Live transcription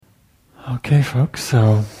Okay, folks,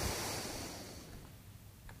 so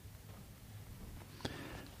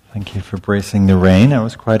thank you for bracing the rain. It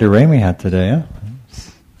was quite a rain we had today, huh? It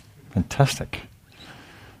was fantastic.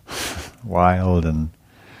 Wild and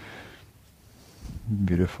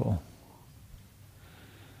beautiful.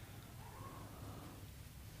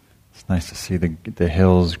 It's nice to see the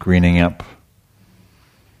hills greening up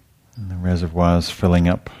and the reservoirs filling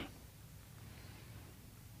up.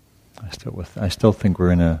 I still think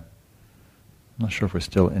we're in a, I'm not sure if we're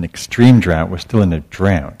still in extreme drought. We're still in a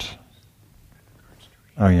drought.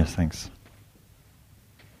 Oh yes, thanks.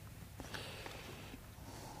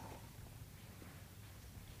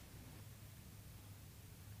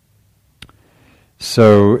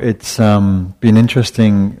 So it's been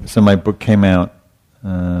interesting. So my book came out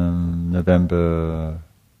November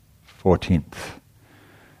 14th,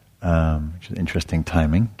 which is interesting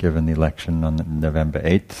timing given the election on November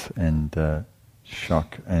 8th and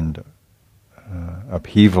shock and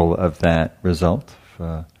upheaval of that result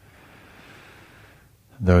for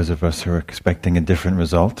those of us who are expecting a different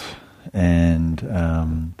result, and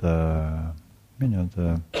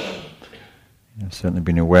certainly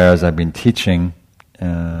been aware as I've been teaching,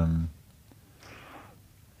 and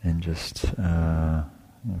just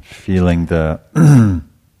feeling the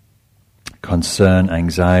concern,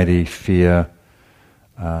 anxiety, fear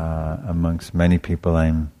amongst many people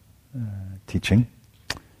I'm teaching.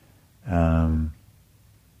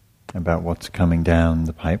 About what's coming down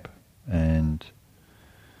the pipe. And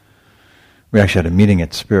we actually had a meeting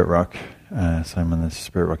at Spirit Rock. So I'm on the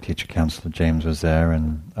Spirit Rock Teacher Council. James was there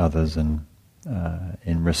and others, and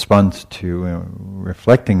in response to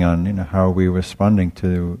reflecting on how are we responding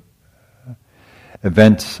to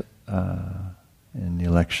events in the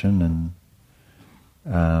election,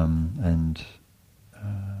 and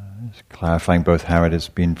clarifying both how it has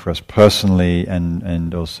been for us personally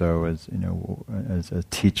and also as as a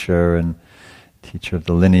teacher and teacher of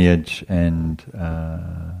the lineage, and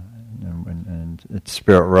at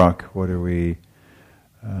Spirit Rock, what are we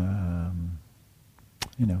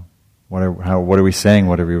what are we saying,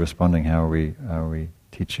 what are we responding, how are we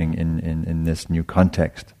teaching in this new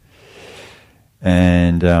context?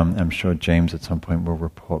 And I'm sure James at some point will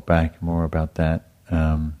report back more about that.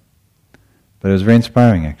 But it was very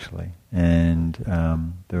inspiring, actually, and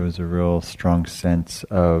there was a real strong sense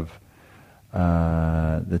of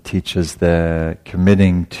the teachers there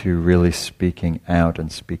committing to really speaking out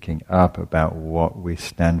and speaking up about what we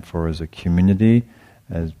stand for as a community,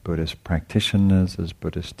 as Buddhist practitioners, as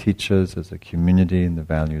Buddhist teachers, as a community, and the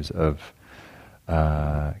values of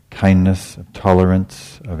kindness, of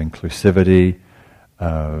tolerance, of inclusivity,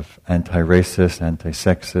 of anti-racist,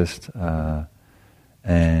 anti-sexist,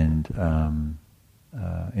 and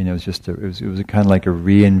it was just it was a kind of like a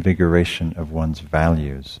reinvigoration of one's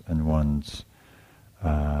values and one's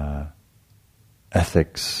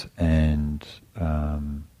ethics and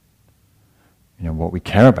what we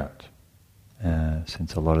care about.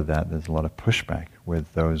 Since a lot of that, there's a lot of pushback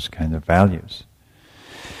with those kind of values.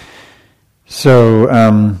 So,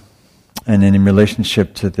 and then in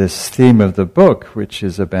relationship to this theme of the book, which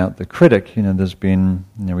is about the critic, there's been,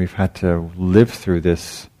 we've had to live through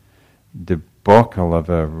this debacle of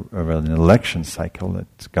an election cycle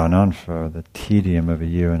that's gone on for the tedium of a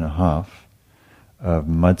year and a half of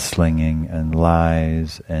mudslinging and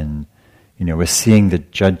lies, and we're seeing the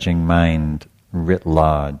judging mind writ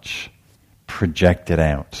large projected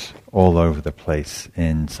out all over the place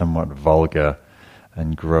in somewhat vulgar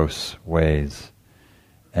and gross ways,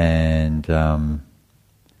 and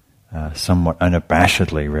somewhat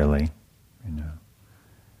unabashedly, really,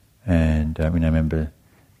 And I remember,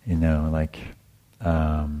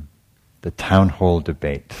 the town hall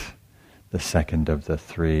debate, the second of the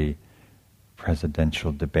 3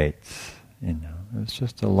 presidential debates. It was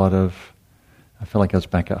just a lot of. I felt like I was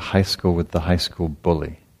back at high school with the high school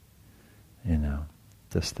bully.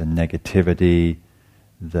 Just the negativity,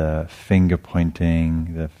 the finger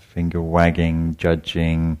pointing, the finger wagging,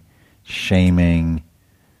 judging, shaming,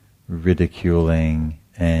 ridiculing,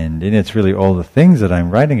 and it's really all the things that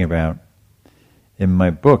I'm writing about in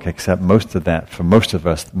my book, except most of that, for most of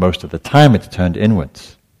us, most of the time it's turned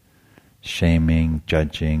inwards. Shaming,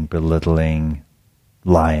 judging, belittling,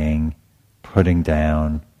 lying, putting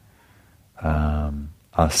down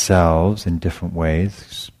ourselves in different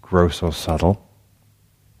ways, gross or subtle.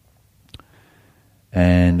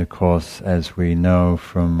 And of course, as we know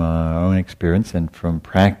from our own experience and from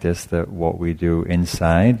practice, that what we do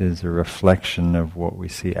inside is a reflection of what we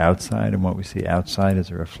see outside, and what we see outside is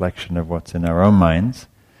a reflection of what's in our own minds.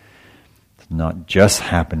 It's not just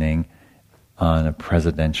happening on a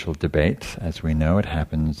presidential debate. As we know, it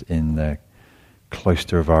happens in the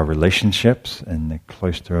cloister of our relationships, in the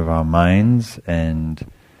cloister of our minds, and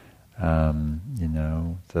I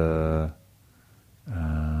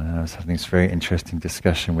was having this very interesting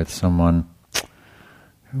discussion with someone.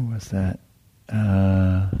 Who was that?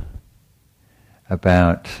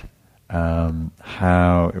 About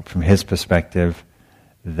how, from his perspective,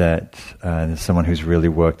 that there's someone who's really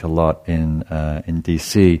worked a lot in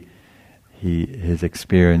DC. His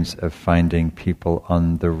experience of finding people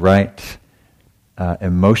on the right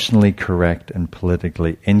emotionally correct and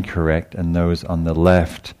politically incorrect, and those on the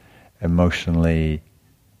left emotionally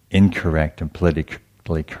incorrect and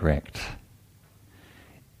politically correct.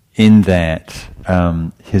 In that,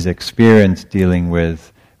 his experience dealing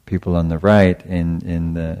with people on the right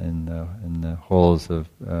in the halls of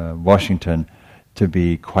Washington to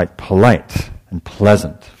be quite polite and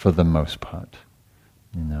pleasant for the most part.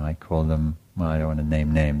 I call them, well, I don't want to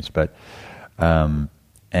name names, but those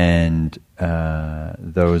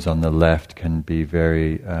on the left can be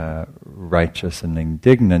very righteous and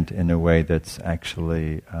indignant in a way that's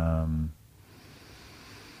actually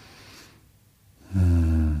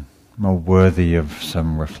more worthy of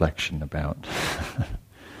some reflection about.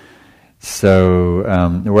 So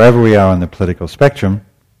wherever we are on the political spectrum,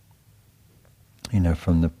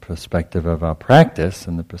 from the perspective of our practice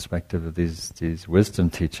and the perspective of these wisdom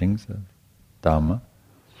teachings of Dhamma,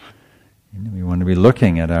 we want to be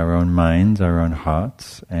looking at our own minds, our own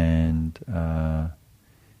hearts, and to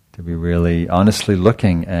be really honestly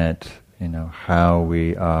looking at how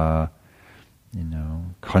we are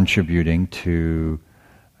contributing to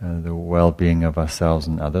the well-being of ourselves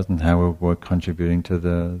and others, and how we're contributing to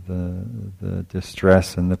the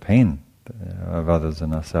distress and the pain of others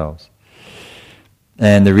and ourselves.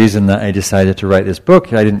 And the reason that I decided to write this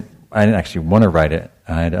book, I didn't actually want to write it.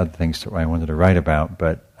 I had other things I wanted to write about,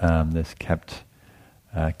 but this kept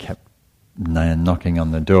knocking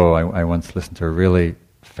on the door. I once listened to a really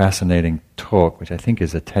fascinating talk, which I think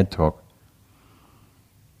is a TED talk,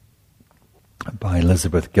 by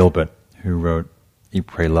Elizabeth Gilbert, who wrote Eat,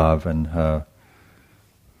 Pray, Love, and her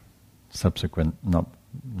subsequent, not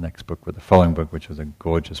next book, but the following book, which was a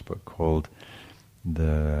gorgeous book called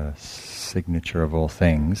The Signature of All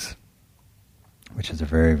Things, which is a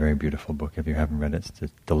very, very beautiful book. If you haven't read it, it's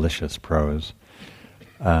just delicious prose.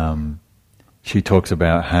 She talks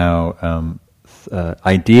about how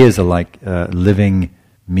ideas are like living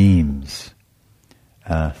memes,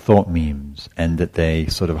 thought memes, and that they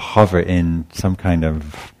sort of hover in some kind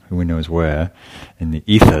of, who knows where, in the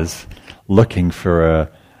ethers, looking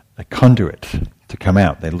for a conduit to come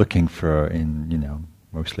out. They're looking for,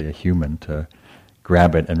 mostly a human to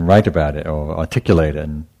grab it and write about it or articulate it.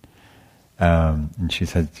 And she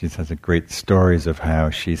has great stories of how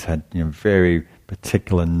she's had very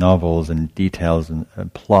particular novels and details and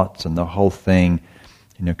plots and the whole thing,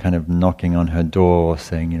 kind of knocking on her door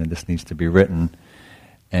saying, this needs to be written.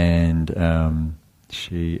 And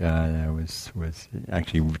she was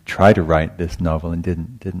actually tried to write this novel and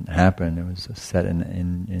didn't happen. It was set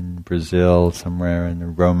in Brazil somewhere, in a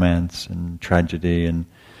romance and tragedy, and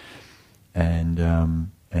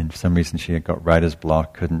for some reason she had got writer's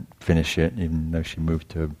block, couldn't finish it, even though she moved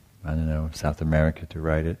to, South America to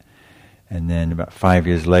write it. And then about 5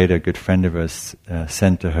 years later, a good friend of us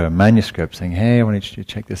sent to her a manuscript saying, "Hey, I wanted you to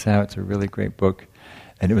check this out, it's a really great book."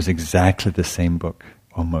 And it was exactly the same book,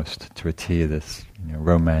 almost to a T, this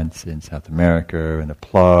romance in South America, and a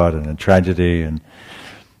plot, and a tragedy, and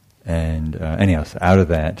anyhow, so out of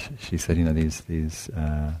that, she said,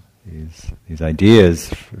 these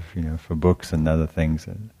ideas, for books and other things,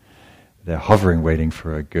 they're hovering, waiting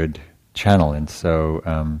for a good channel. And so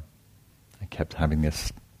I kept having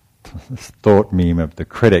this thought meme of the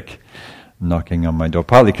Critic knocking on my door,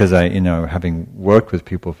 partly because I, having worked with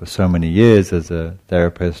people for so many years as a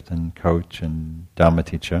therapist and coach and Dharma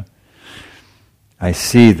teacher, I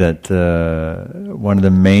see that one of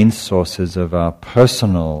the main sources of our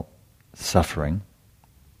personal suffering,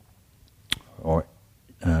 or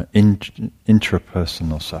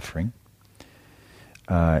intrapersonal suffering,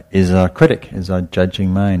 is our critic, is our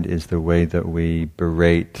judging mind, is the way that we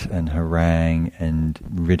berate and harangue and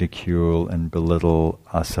ridicule and belittle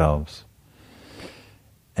ourselves.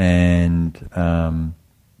 And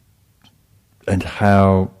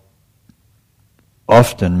how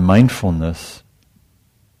often mindfulness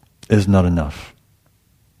is not enough.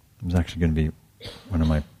 It's actually going to be one of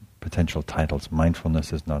my potential titles,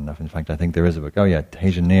 Mindfulness is Not Enough. In fact, I think there is a book.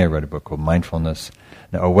 Teja Nia wrote a book called Mindfulness.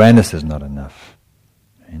 Now, awareness is not enough.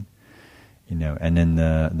 Right? And in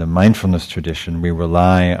the mindfulness tradition, we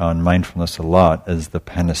rely on mindfulness a lot as the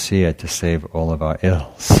panacea to save all of our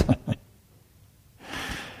ills.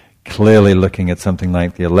 Clearly, looking at something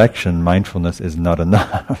like the election, mindfulness is not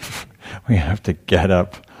enough. We have to get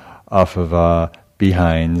up off of our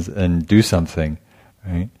behinds and do something,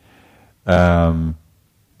 right?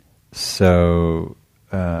 So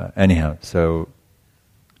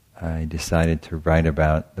I decided to write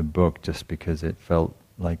about the book just because it felt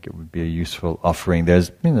like it would be a useful offering.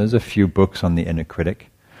 There's a few books on the inner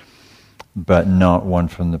critic, but not one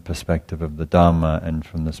from the perspective of the Dharma and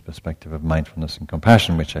from this perspective of mindfulness and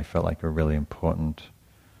compassion, which I felt like are really important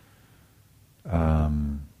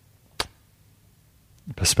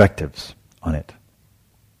perspectives on it.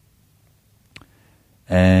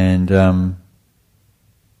 And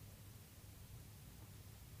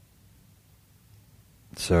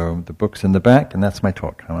so the book's in the back, and that's my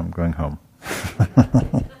talk. I'm going home.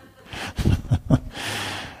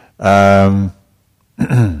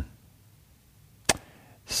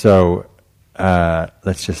 So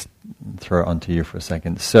let's just throw it onto you for a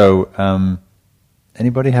second. So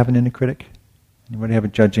anybody have an inner critic? Anybody have a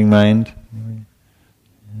judging mind?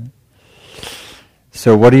 Yeah.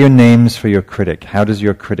 So what are your names for your critic? How does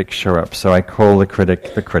your critic show up? So I call the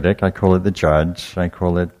critic, I call it the judge, I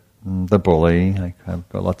call it the bully. I've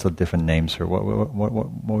got lots of different names for it.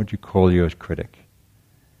 What would you call your critic?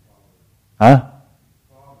 Huh?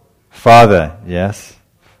 Father, yes.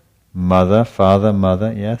 Mother, father,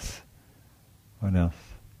 mother, yes. What else?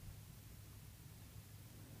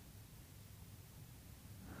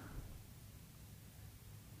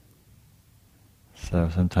 So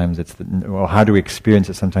sometimes it's how do we experience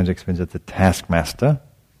it? Sometimes we experience it the taskmaster.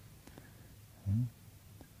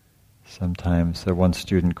 Sometimes one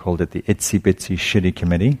student called it the itsy bitsy shitty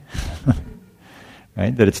committee.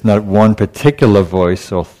 Right? That it's not one particular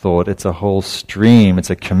voice or thought, it's a whole stream, it's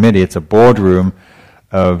a committee, it's a boardroom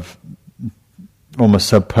of almost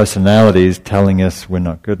sub-personalities telling us we're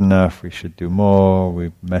not good enough, we should do more,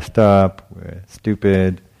 we've messed up, we're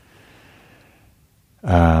stupid.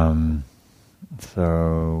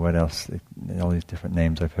 So what else? All these different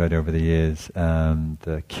names I've heard over the years.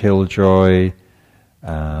 The killjoy,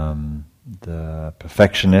 the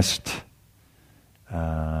perfectionist,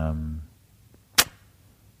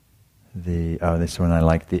 this one I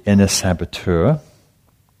like, the inner saboteur,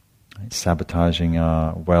 right, sabotaging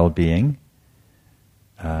our well-being.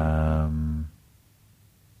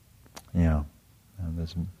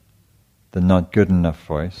 There's the not good enough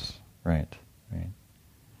voice, right.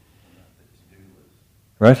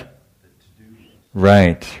 Right?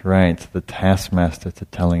 Right. The taskmaster to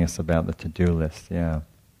telling us about the to-do list. Yeah.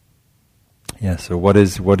 So what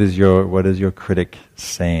is your critic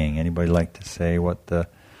saying? Anybody like to say what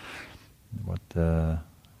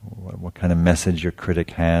kind of message your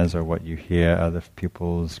critic has, or what you hear other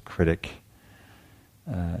people's critic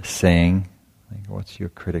saying? Like, what's your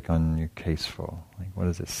critic on your case for? Like, what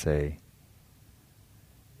does it say?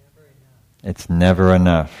 Never enough. It's never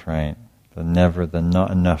enough, right? The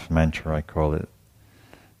not enough mantra, I call it.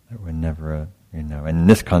 That we're never, and in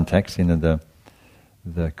this context, the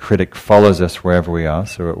critic follows us wherever we are.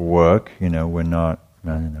 So at work, we're not,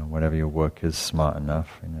 whatever your work is, smart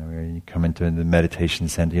enough. You come into the meditation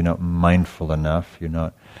center, you're not mindful enough, you're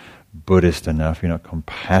not Buddhist enough, you're not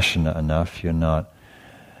compassionate enough, you're not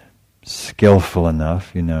skillful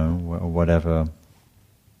enough, whatever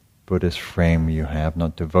Buddhist frame you have,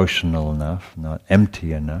 not devotional enough, not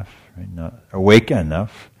empty enough, right? Not awake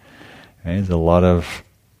enough. Right? There's a lot of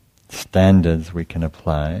standards we can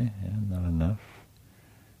apply. Not enough.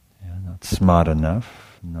 Not smart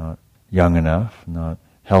enough, not young enough, not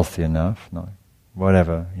healthy enough, not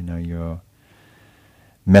whatever your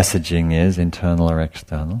messaging is, internal or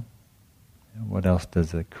external. What else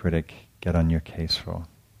does a critic get on your case for?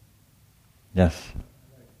 Yes? I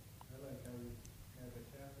like how you have a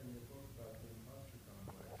chapter in your book about the imposter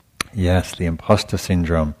complex. Yes, the imposter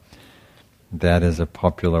syndrome. That is a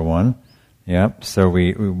popular one. Yeah. So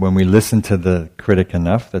when we listen to the critic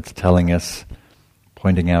enough, that's telling us,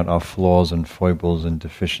 pointing out our flaws and foibles and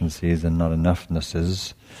deficiencies and not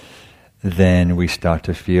enoughnesses, then we start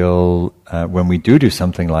to feel, when we do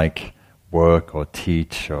something like work or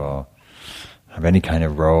teach or have any kind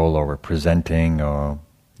of role or representing or,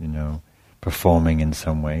 performing in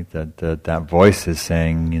some way, that voice is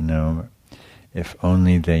saying, if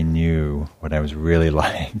only they knew what I was really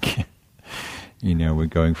like. We're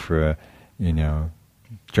going for a,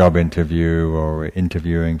 job interview, or we're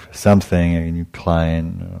interviewing for something, a new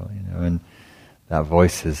client, and that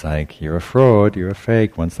voice is like, you're a fraud, you're a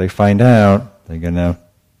fake. Once they find out, they're gonna,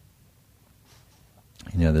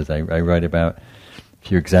 I write about a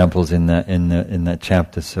few examples in that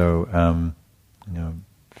chapter. So,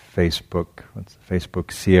 Facebook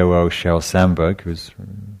COO Sheryl Sandberg, who's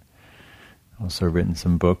also written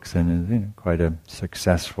some books and is quite a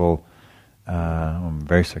successful,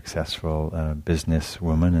 very successful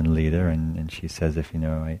businesswoman and leader. And she says,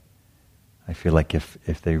 I feel like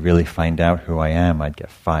if they really find out who I am, I'd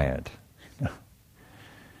get fired.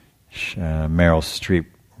 Meryl Streep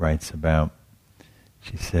writes about.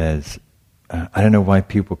 She says, I don't know why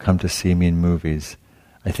people come to see me in movies.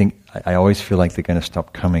 I think I always feel like they're going to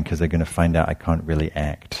stop coming because they're going to find out I can't really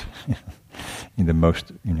act. The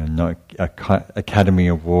most, Academy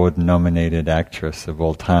Award nominated actress of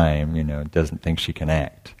all time, doesn't think she can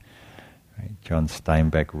act. Right? John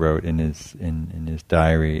Steinbeck wrote in his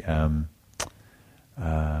diary,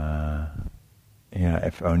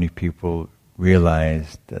 if only people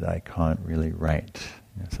realized that I can't really write,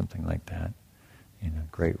 something like that.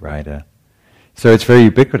 Great writer. So it's very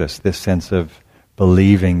ubiquitous, this sense of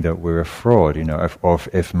believing that we're a fraud,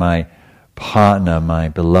 if my partner, my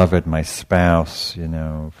beloved, my spouse,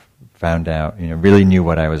 found out, really knew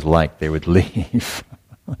what I was like, they would leave.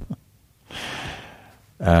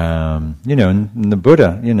 And the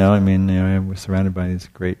Buddha, we're surrounded by these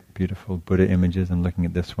great, beautiful Buddha images. I'm looking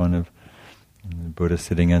at this one of the Buddha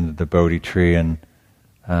sitting under the Bodhi tree, and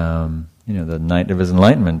the night of his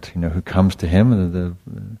enlightenment, who comes to him,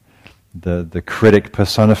 the critic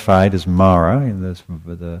personified as Mara,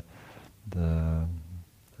 the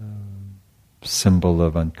symbol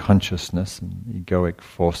of unconsciousness and egoic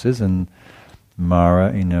forces, and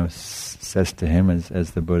Mara, says to him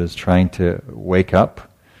as the Buddha's trying to wake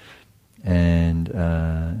up, and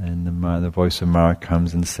the voice of Mara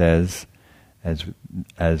comes and says,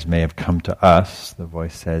 as may have come to us, the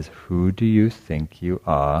voice says, "Who do you think you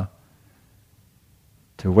are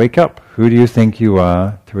to wake up? Who do you think you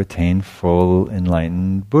are to attain full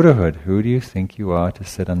enlightened Buddhahood? Who do you think you are to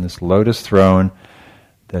sit on this lotus throne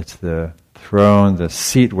that's the throne, the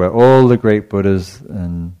seat where all the great Buddhas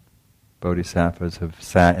and Bodhisattvas have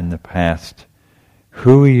sat in the past?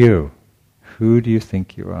 Who are you? Who do you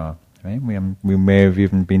think you are?" Right? We may have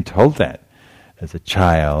even been told that as a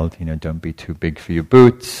child. Don't be too big for your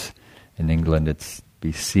boots. In England, it's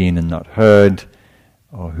be seen and not heard.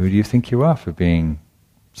 Or who do you think you are for being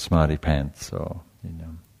smarty pants or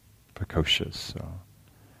precocious? Or,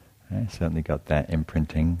 I certainly got that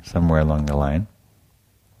imprinting somewhere along the line.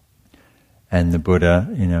 And the Buddha,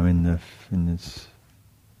 in this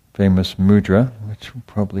famous mudra, which we'll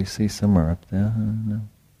probably see somewhere up there, I don't know,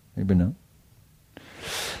 maybe not,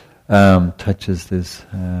 touches his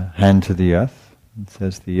hand to the earth and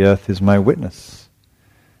says, "The earth is my witness.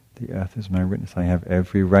 The earth is my witness. I have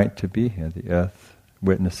every right to be here. The earth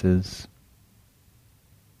witnesses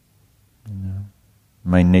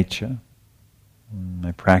my nature,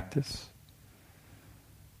 my practice.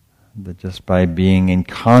 That just by being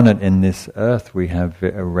incarnate in this earth, we have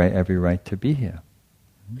every right to be here."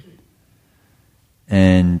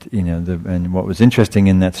 And and what was interesting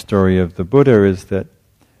in that story of the Buddha is that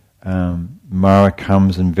Mara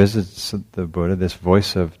comes and visits the Buddha. This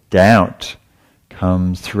voice of doubt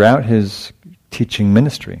comes throughout his teaching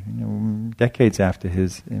ministry, decades after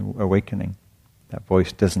his awakening. That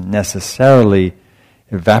voice doesn't necessarily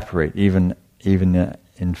evaporate, even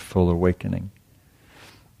in full awakening,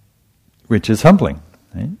 which is humbling,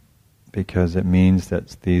 right? Because it means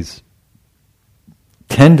that these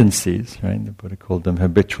tendencies, right? The Buddha called them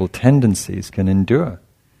habitual tendencies, can endure,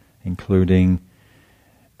 including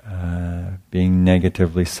being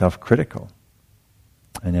negatively self-critical.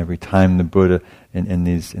 And every time the Buddha, in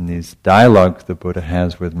these dialogues the Buddha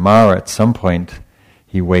has with Mara, at some point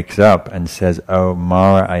he wakes up and says, "Oh,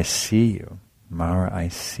 Mara, I see you. Mara, I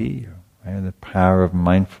see you." Right? The power of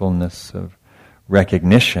mindfulness, of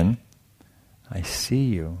recognition. I see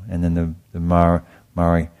you. And then the Mara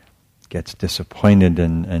gets disappointed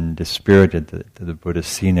and dispirited that the Buddha's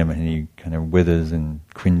seen him, and he kind of withers and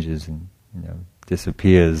cringes and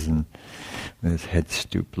disappears, and with his head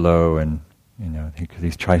stooped low, and because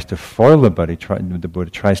he tries to foil the Buddha. The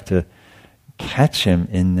Buddha tries to catch him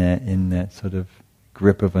in that sort of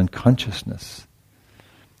grip of unconsciousness,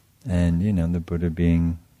 and the Buddha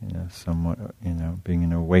being somewhat being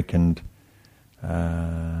an awakened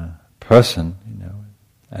person,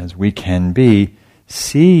 as we can be,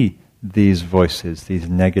 see these voices, these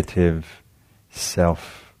negative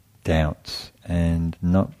self-doubts, and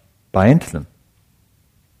not buy into them.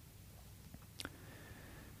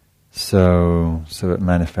 So it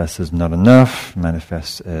manifests as not enough,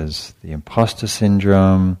 manifests as the imposter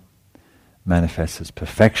syndrome, manifests as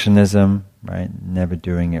perfectionism, right? Never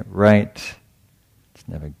doing it right.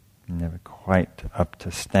 It's never quite up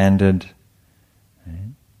to standard.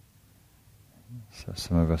 Right? So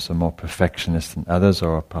some of us are more perfectionists than others,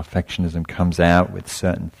 or our perfectionism comes out with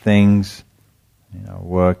certain things,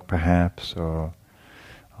 work perhaps, or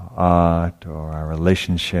art, or our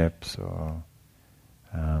relationships, or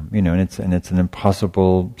and it's an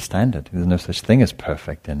impossible standard. There's no such thing as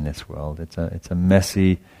perfect in this world. It's a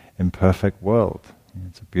messy, imperfect world.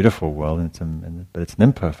 It's a beautiful world, but it's an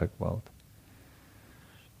imperfect world.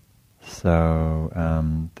 So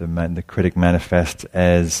the critic manifests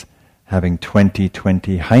as having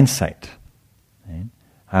 20/20 hindsight. Right?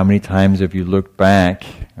 How many times have you looked back,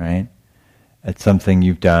 right, at something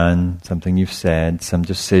you've done, something you've said, some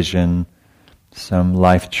decision, some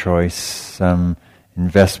life choice, some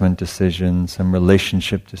investment decision, some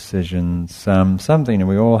relationship decision, something, and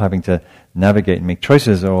we're all having to navigate and make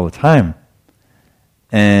choices all the time.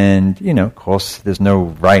 And, of course, there's no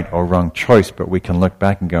right or wrong choice, but we can look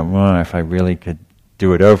back and go, well, if I really could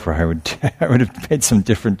do it over, I would have made some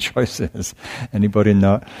different choices. Anybody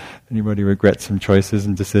regret some choices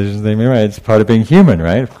and decisions they made? Right? It's part of being human,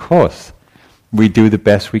 right? Of course. We do the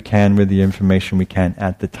best we can with the information we can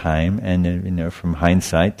at the time, and from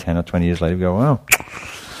hindsight, 10 or 20 years later, we go, well,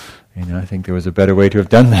 I think there was a better way to have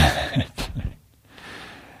done that.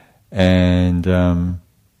 And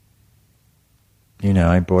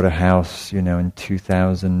I bought a house, in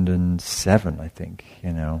 2007, I think.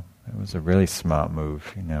 It was a really smart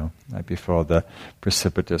move, right before the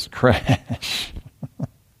precipitous crash.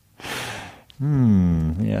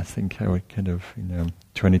 I think I would kind of,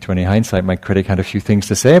 20/20 hindsight, my critic had a few things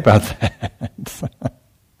to say about that.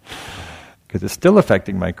 Because it's still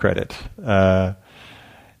affecting my credit. But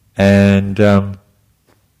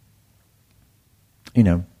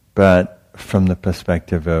from the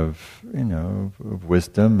perspective of, of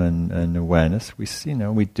wisdom and awareness, we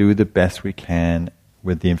do the best we can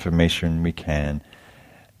with the information we can.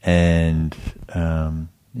 And,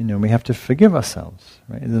 we have to forgive ourselves,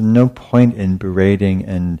 right? There's no point in berating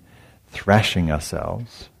and thrashing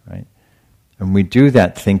ourselves, right? And we do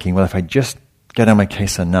that thinking, well, if I just get on my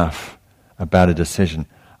case enough about a decision,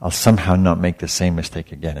 I'll somehow not make the same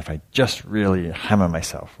mistake again. If I just really hammer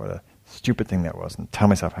myself, what a stupid thing that was, and tell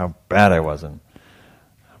myself how bad I was and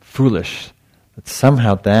foolish, that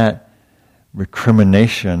somehow that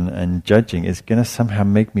recrimination and judging is going to somehow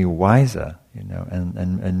make me wiser,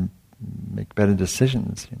 and make better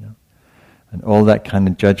decisions, And all that kind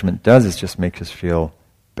of judgment does is just makes us feel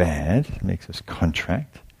bad, it makes us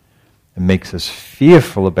contract, it makes us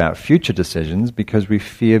fearful about future decisions because we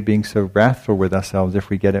fear being so wrathful with ourselves if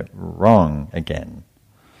we get it wrong again,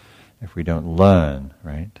 if we don't learn,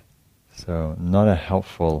 right? So not a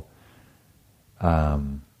helpful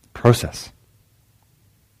process.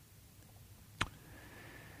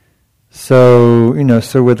 So,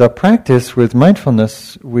 so with our practice, with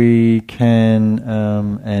mindfulness, we can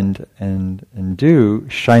and do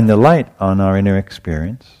shine the light on our inner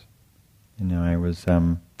experience. I was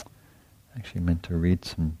actually meant to read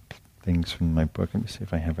some things from my book. Let me see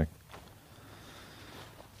if I have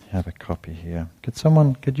a copy here.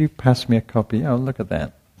 Could you pass me a copy? Oh, look at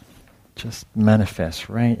that. Just manifests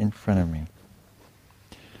right in front of me.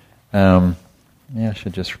 I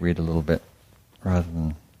should just read a little bit rather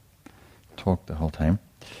than talk the whole time.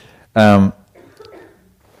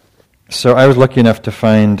 So I was lucky enough to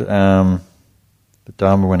find the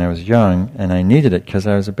Dharma when I was young, and I needed it because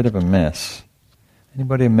I was a bit of a mess.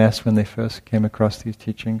 Anybody a mess when they first came across these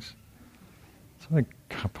teachings? It's like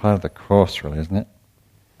part of the course, really, isn't it?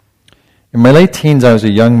 In my late teens, I was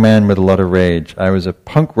a young man with a lot of rage. I was a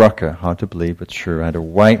punk rocker, hard to believe, but true. I had a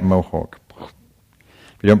white mohawk.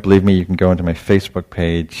 If you don't believe me, you can go onto my Facebook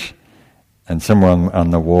page, and somewhere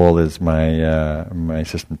on the wall is my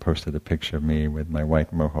assistant posted a picture of me with my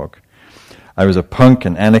white mohawk. I was a punk,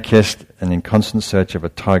 an anarchist, and in constant search of a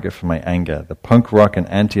target for my anger. The punk rock and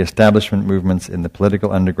anti-establishment movements in the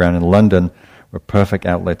political underground in London were perfect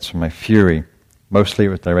outlets for my fury. Mostly it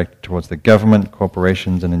was directed towards the government,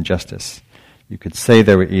 corporations, and injustice. You could say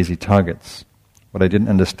they were easy targets. What I didn't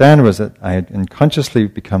understand was that I had unconsciously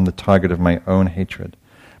become the target of my own hatred.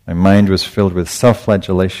 My mind was filled with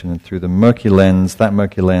self-flagellation, and through that murky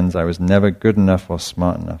lens, I was never good enough or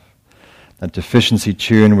smart enough. That deficiency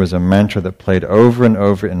tune was a mantra that played over and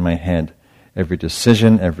over in my head. Every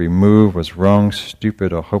decision, every move was wrong,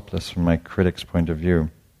 stupid, or hopeless from my critic's point of view.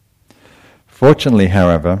 Fortunately,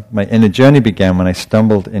 however, my inner journey began when I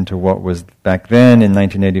stumbled into what was back then, in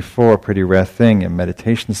 1984, a pretty rare thing, a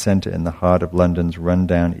meditation center in the heart of London's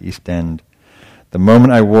rundown East End. The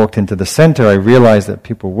moment I walked into the center, I realized that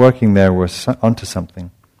people working there were onto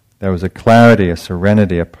something. There was a clarity, a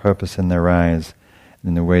serenity, a purpose in their eyes.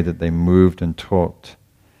 in the way that they moved and talked.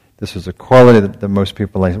 This was a quality that most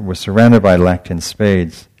people I was surrounded by lacked in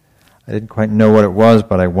spades. I didn't quite know what it was,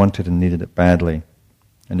 but I wanted and needed it badly.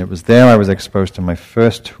 And it was there I was exposed to my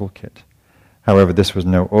first toolkit. However, this was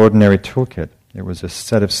no ordinary toolkit. It was a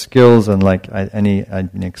set of skills unlike any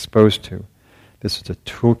I'd been exposed to. This was a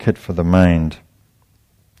toolkit for the mind.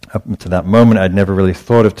 Up to that moment, I'd never really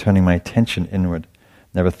thought of turning my attention inward.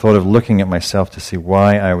 Never thought of looking at myself to see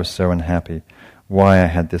why I was so unhappy, why I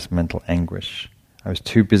had this mental anguish. I was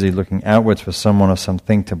too busy looking outwards for someone or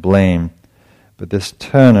something to blame. But this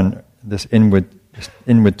inward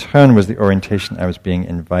turn was the orientation I was being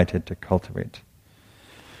invited to cultivate.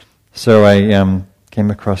 So I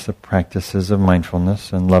came across the practices of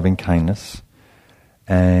mindfulness and loving kindness,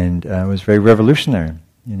 and it was very revolutionary.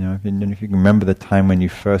 You know, if you can remember the time when you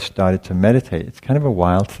first started to meditate, it's kind of a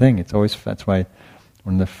wild thing. That's why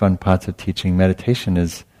one of the fun parts of teaching meditation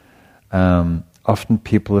is often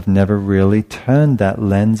people have never really turned that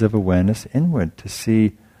lens of awareness inward to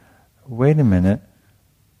see, wait a minute,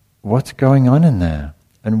 what's going on in there?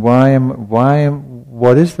 And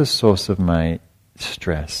what is the source of my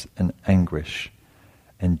stress and anguish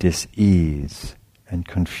and dis-ease and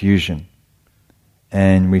confusion?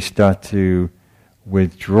 And we start to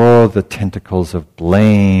withdraw the tentacles of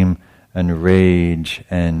blame and rage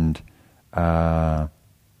and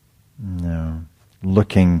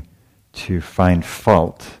looking to find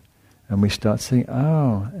fault, and we start saying,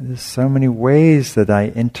 "Oh, there's so many ways that I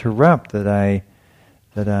interrupt, that I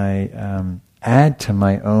add to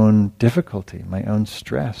my own difficulty, my own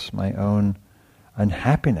stress, my own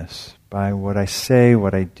unhappiness by what I say,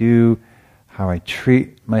 what I do, how I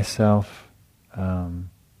treat myself."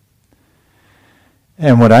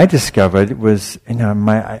 And what I discovered was,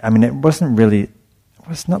 it wasn't really.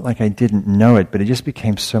 It's not like I didn't know it, but it just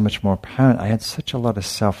became so much more apparent. I had such a lot of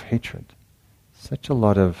self-hatred, such a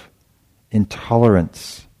lot of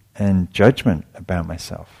intolerance and judgment about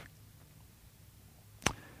myself.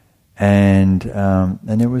 And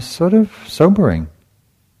it was sort of sobering.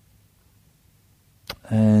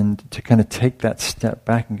 And to kind of take that step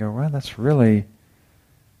back and go, wow, that's really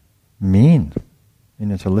mean.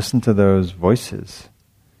 To listen to those voices,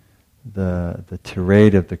 the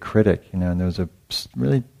tirade of the critic, and there was a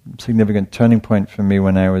really significant turning point for me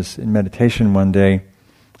when I was in meditation one day.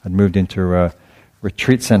 I'd moved into a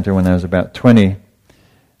retreat center when I was about 20,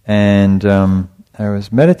 and I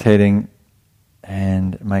was meditating,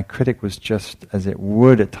 and my critic was just, as it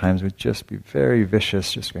would at times, would just be very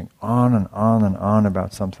vicious, just going on and on and on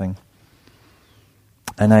about something.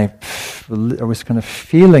 And I was kind of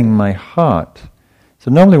feeling my heart. So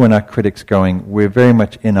normally when our critic's going, we're very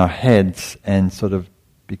much in our heads and sort of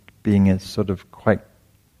being sort of quite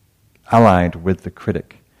allied with the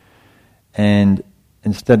critic. And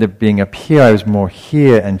instead of being up here, I was more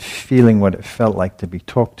here and feeling what it felt like to be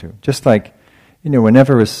talked to. Just like,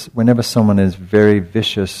 whenever someone is very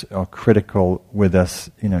vicious or critical with us,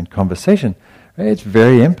 in conversation, right, it's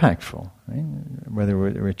very impactful, right? Whether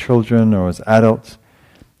we're children or as adults.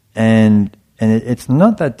 And it's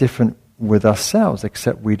not that different with ourselves,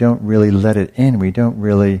 except we don't really let it in. We don't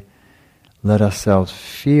really let ourselves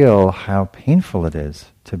feel how painful it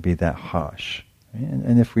is to be that harsh. Right?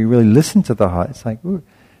 And if we really listen to the heart, it's like, ooh,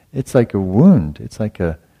 it's like a wound. It's like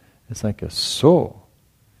a sore.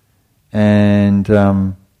 And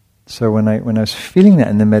so when I was feeling that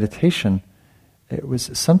in the meditation, it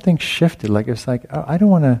was something shifted. Like it's like, oh, I don't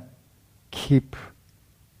want to keep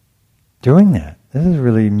doing that. This is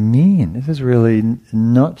really mean. This is really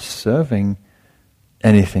not serving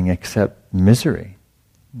anything except misery.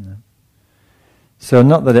 So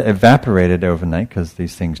not that it evaporated overnight, because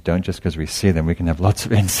these things don't. Just because we see them, we can have lots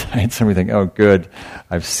of insights, and we think, oh good,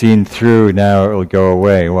 I've seen through, now it will go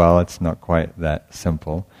away. Well, it's not quite that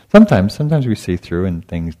simple. Sometimes we see through and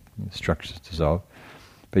things, structures dissolve.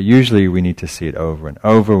 But usually we need to see it over and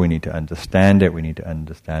over. We need to understand it. We need to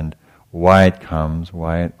understand why it comes,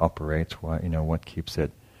 why it operates, why, what keeps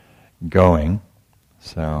it going.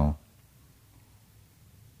 So,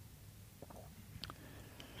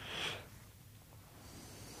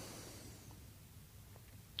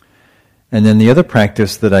 and then the other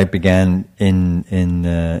practice that I began in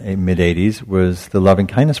mid-80s was the loving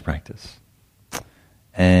kindness practice,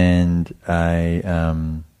 and I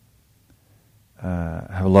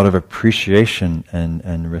have a lot of appreciation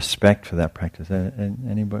and respect for that practice.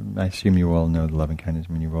 Anybody, I assume you all know the loving kindness.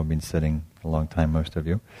 I mean, you've all been sitting a long time, most of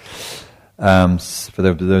you. For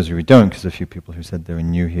those of you who don't, because a few people who said they were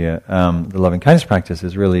new here, the loving kindness practice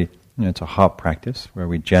is really, it's a heart practice where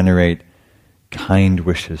we generate kind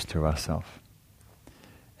wishes to ourselves.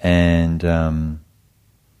 And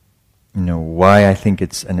why I think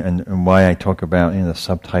it's, and why I talk about the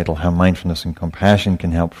subtitle, how mindfulness and compassion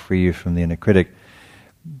can help free you from the inner critic.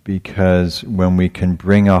 Because when we can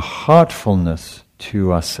bring our heartfulness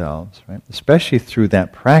to ourselves, right, especially through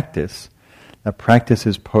that practice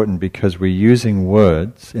is potent because we're using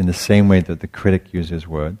words in the same way that the critic uses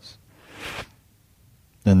words.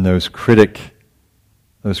 And those critical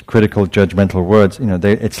judgmental words,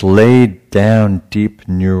 it's laid down deep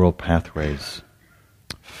neural pathways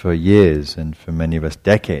for years, and for many of us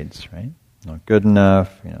decades, right? Not good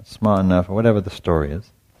enough, smart enough, or whatever the story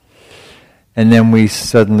is. And then we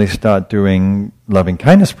suddenly start doing loving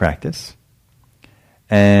kindness practice,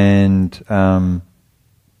 and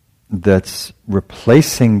that's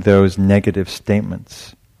replacing those negative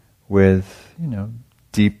statements with,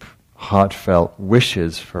 deep, heartfelt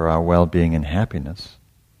wishes for our well-being and happiness.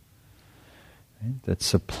 Right? That's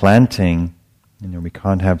supplanting, we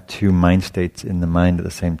can't have two mind states in the mind at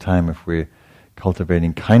the same time if we're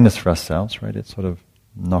cultivating kindness for ourselves, right? It sort of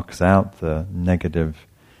knocks out the negative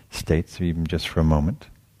states, even just for a moment.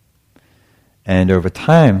 And over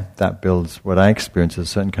time, that builds what I experience as a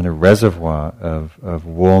certain kind of reservoir of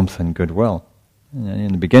warmth and goodwill.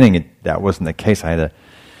 In the beginning, that wasn't the case. I had an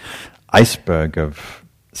iceberg of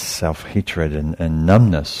self-hatred and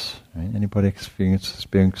numbness. Right? Anybody experience?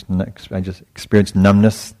 I just experienced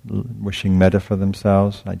numbness, wishing metta for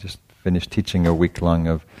themselves. I just finished teaching a week long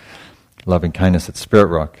of loving kindness at Spirit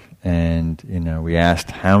Rock, and we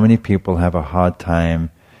asked how many people have a hard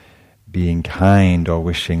time being kind or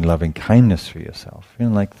wishing loving kindness for yourself.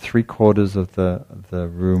 Like 3/4 of the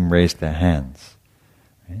room raised their hands,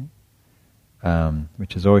 right?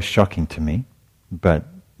 Which is always shocking to me, but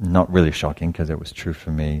not really shocking because it was true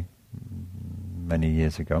for me many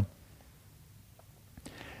years ago.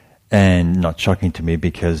 And not shocking to me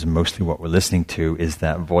because mostly what we're listening to is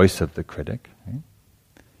that voice of the critic. Right?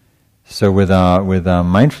 So with our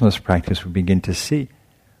mindfulness practice, we begin to see,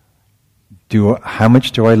 how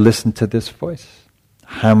much do I listen to this voice?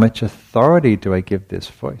 How much authority do I give this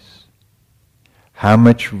voice? How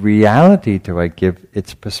much reality do I give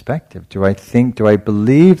its perspective? Do I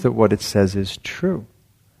believe that what it says is true?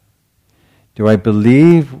 Do I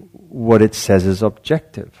believe what it says is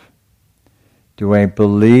objective? Do I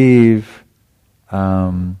believe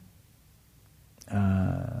that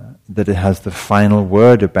it has the final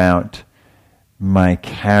word about my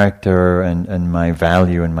character and my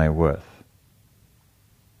value and my worth?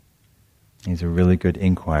 These are really good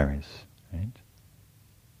inquiries, right?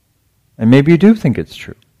 And maybe you do think it's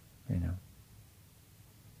true,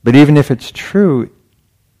 But even if it's true,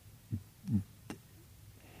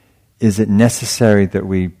 is it necessary that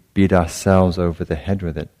we beat ourselves over the head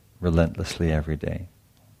with it relentlessly every day?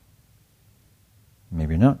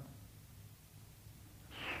 Maybe not.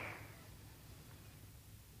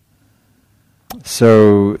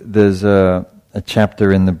 So there's a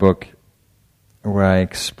chapter in the book where I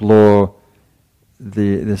explore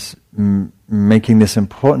making this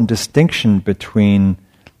important distinction between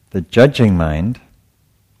the judging mind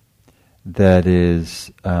that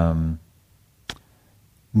is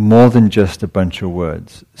more than just a bunch of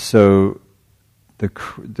words. So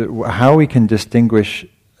how we can distinguish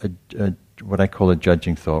what I call a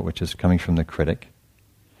judging thought, which is coming from the critic,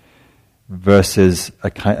 versus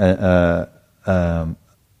a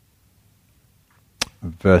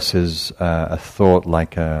thought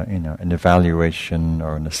like an evaluation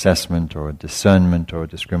or an assessment or a discernment or a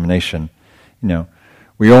discrimination.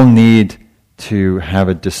 We all need to have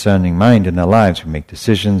a discerning mind in our lives. We make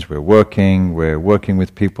decisions, we're working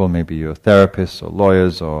with people, maybe you're therapists or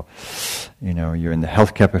lawyers or you're in the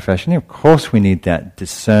healthcare profession. Of course we need that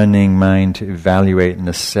discerning mind to evaluate and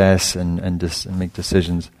assess and make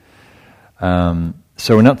decisions.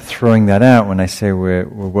 So we're not throwing that out when I say we're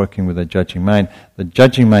working with a judging mind. The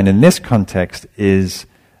judging mind in this context is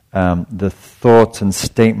the thoughts and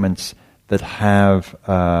statements that have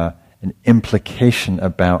an implication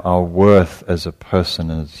about our worth as a person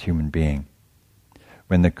and as a human being.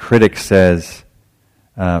 When the critic says,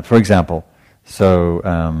 for example,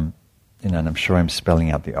 and I'm sure I'm spelling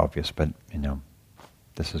out the obvious, but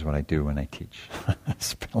this is what I do when I teach.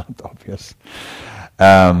 Spell out the obvious.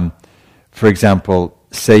 For example,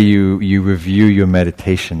 say you review your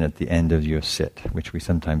meditation at the end of your sit, which we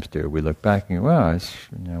sometimes do. We look back and go,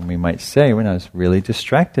 we might say, when I was really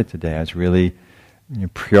distracted today, I was really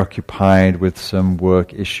preoccupied with some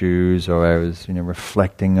work issues, or I was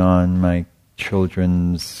reflecting on my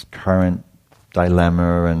children's current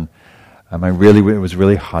dilemma, and it was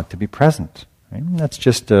really hard to be present. Right? And that's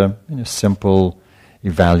just a simple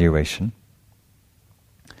evaluation.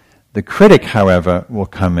 The critic, however, will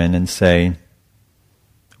come in and say,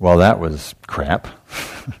 well, that was crap.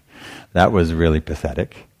 That was really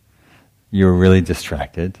pathetic. You were really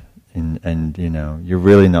distracted, and you're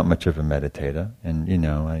really not much of a meditator. And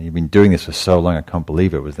you've been doing this for so long. I can't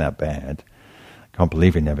believe it was that bad. I can't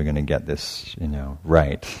believe you're never going to get this,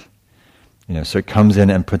 right. So it comes in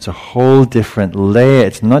and puts a whole different layer.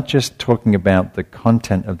 It's not just talking about the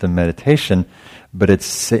content of the meditation, but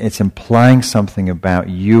it's implying something about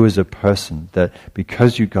you as a person, that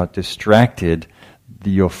because you got distracted,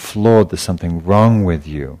 you're flawed, there's something wrong with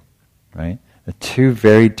you, right? The two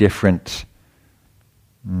very different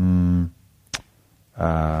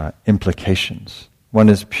implications. One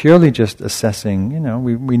is purely just assessing,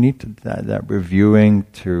 we need to, that reviewing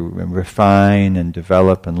to refine and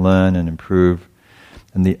develop and learn and improve.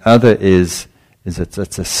 And the other is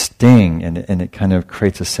it's a sting, and it kind of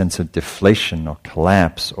creates a sense of deflation or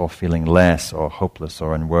collapse or feeling less or hopeless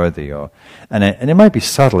or unworthy. And it might be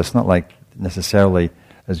subtle, it's not like necessarily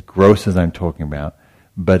as gross as I'm talking about,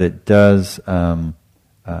 but it does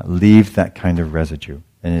leave that kind of residue.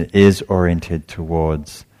 And it is oriented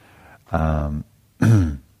towards that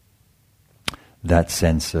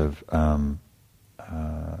sense of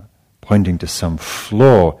pointing to some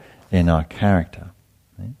flaw in our character,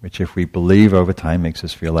 right? Which if we believe over time makes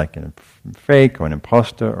us feel like a fake or an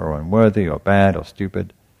imposter or unworthy or bad or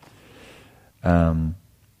stupid.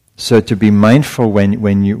 So to be mindful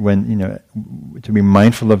to be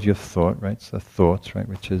mindful of your thought, right? So thoughts, right,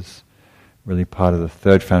 which is really part of the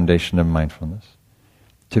third foundation of mindfulness.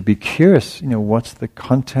 To be curious, what's the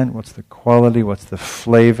content, what's the quality, what's the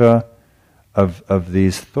flavor of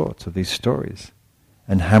these thoughts, of these stories?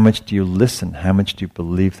 And how much do you listen? How much do you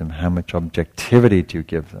believe them? How much objectivity do you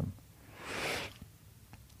give them?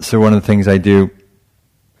 So one of the things I do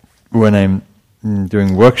when I'm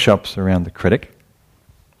doing workshops around the Critic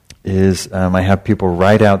is I have people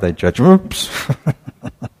write out their judgment. Oops!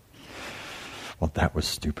 Well, that was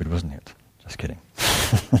stupid, wasn't it? Just kidding.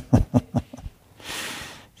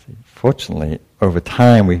 Fortunately, over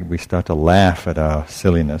time, we start to laugh at our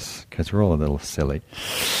silliness, because we're all a little silly.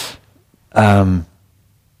 So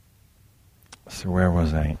where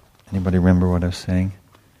was I? Anybody remember what I was saying?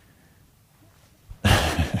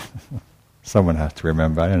 Someone has to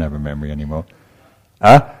remember. I don't have a memory anymore.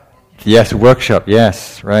 Yes, workshop.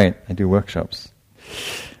 Yes, right. I do workshops.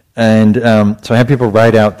 And so I have people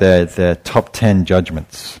write out their top 10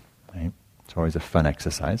 judgments. Right? It's always a fun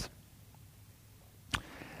exercise.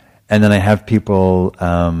 And then I have people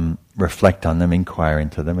reflect on them, inquire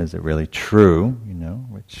into them. Is it really true?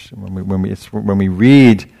 Which when we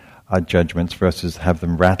read our judgments versus have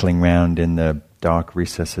them rattling around in the dark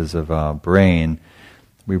recesses of our brain,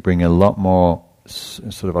 we bring a lot more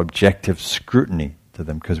sort of objective scrutiny to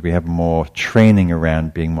them, because we have more training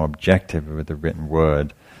around being more objective with the written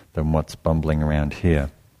word than what's bumbling around here.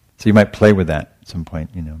 So you might play with that at some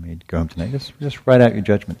point. Maybe go home tonight. Just write out your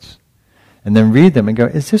judgments. And then read them and go,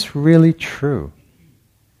 is this really true?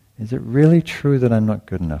 Is it really true that I'm not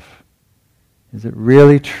good enough? Is it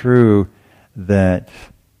really true that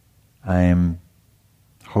I'm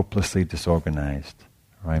hopelessly disorganized?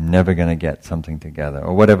 Or I'm never going to get something together?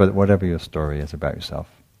 Or whatever your story is about yourself.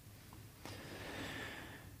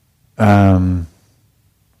 And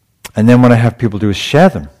then what I have people do is share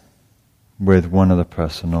them with one other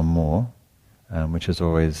person or more, which is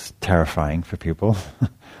always terrifying for people.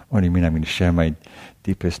 What do you mean I'm going to share my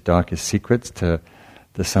deepest, darkest secrets to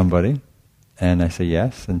somebody? And I say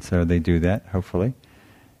yes, and so they do that, hopefully.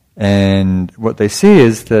 And what they see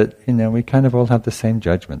is that, we kind of all have the same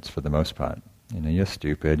judgments for the most part. You're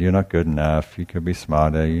stupid, you're not good enough, you could be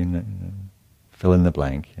smarter, fill in the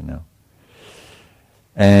blank,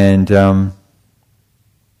 And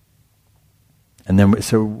then,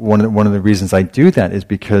 so one of the reasons I do that is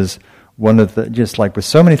because just like with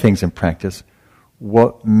so many things in practice,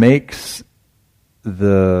 what makes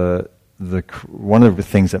one of the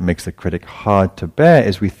things that makes the critic hard to bear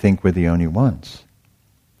is we think we're the only ones.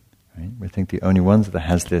 Right? We think the only ones that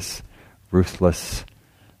has this ruthless,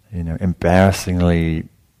 embarrassingly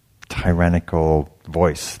tyrannical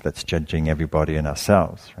voice that's judging everybody and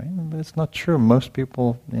ourselves. Right? But it's not true. Most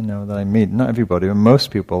people, that I meet, not everybody, but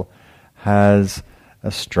most people has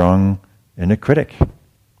a strong inner critic.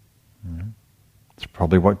 It's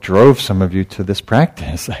probably what drove some of you to this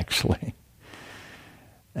practice, actually.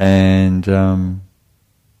 And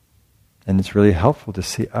it's really helpful to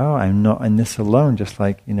see, I'm not in this alone. Just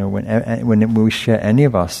like, when we share any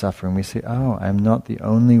of our suffering, we say, I'm not the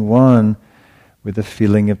only one with a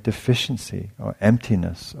feeling of deficiency or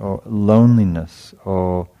emptiness or loneliness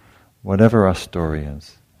or whatever our story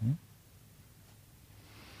is.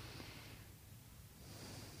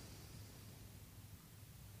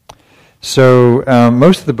 So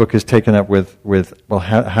most of the book is taken up with well,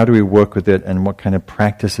 how do we work with it, and what kind of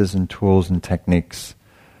practices and tools and techniques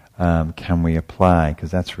can we apply?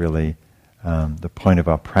 Because that's really the point of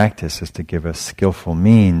our practice, is to give us skillful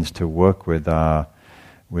means to work with our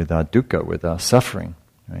dukkha, with our suffering,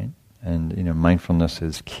 right? And mindfulness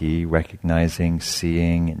is key: recognizing,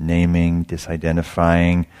 seeing, naming,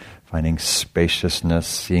 disidentifying, finding spaciousness,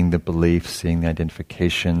 seeing the belief, seeing the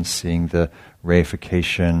identification, seeing the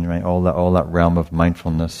reification, right? All that realm of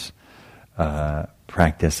mindfulness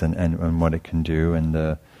practice and what it can do, and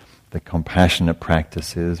the compassionate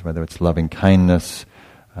practices, whether it's loving kindness,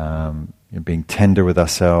 being tender with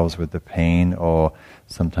ourselves, with the pain, or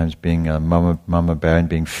sometimes being a mama bear and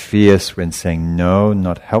being fierce when saying no,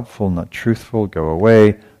 not helpful, not truthful, go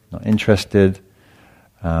away, not interested.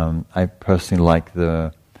 I personally like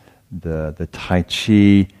the Tai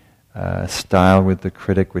Chi style with the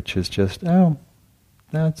critic, which is just, oh,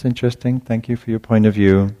 that's interesting, thank you for your point of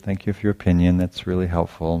view, thank you for your opinion, that's really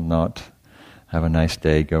helpful, not have a nice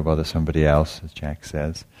day, go bother somebody else, as Jack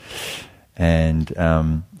says. And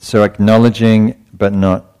so acknowledging, but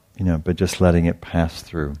not, but just letting it pass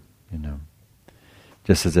through,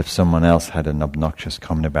 Just as if someone else had an obnoxious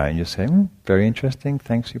comment about it, and you say, very interesting,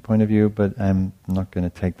 thanks for your point of view, but I'm not going to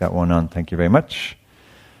take that one on, thank you very much.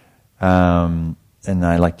 And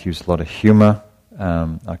I like to use a lot of humor.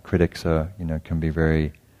 Our critics can be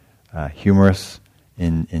very humorous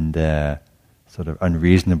in their sort of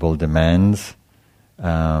unreasonable demands.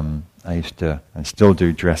 I used to, and still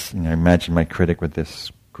do, dress, imagine my critic with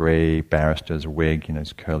this grey barrister's wig,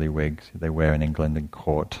 his curly wigs they wear in England in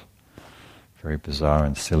court. Very bizarre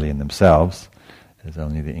and silly in themselves, as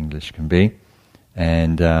only the English can be.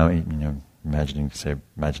 And, imagine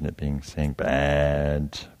it being saying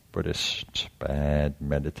bad Buddhist, bad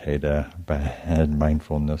meditator, bad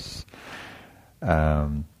mindfulness,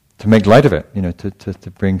 to make light of it,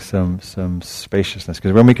 to bring some spaciousness.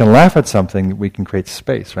 Because when we can laugh at something, we can create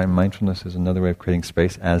space, right? Mindfulness is another way of creating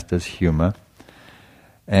space, as does humor.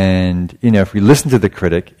 And, if we listen to the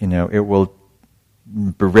critic, it will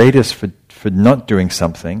berate us for not doing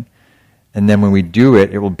something. And then when we do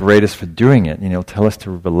it, it will berate us for doing it. It'll tell us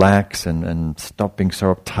to relax and stop being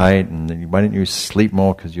so uptight. And why don't you sleep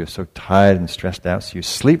more because you're so tired and stressed out? So you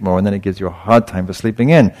sleep more, and then it gives you a hard time for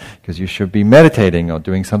sleeping in because you should be meditating or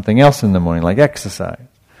doing something else in the morning, like exercise.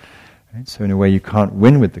 Right? So in a way, you can't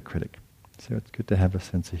win with the critic. So it's good to have a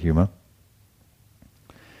sense of humor.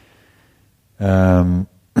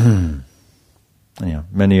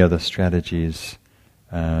 Many other strategies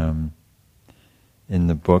in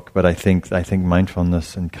the book, but I think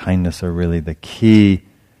mindfulness and kindness are really the key.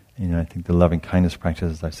 I think the loving kindness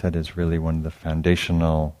practice, as I said, is really one of the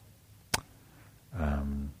foundational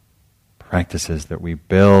practices that we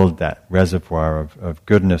build that reservoir of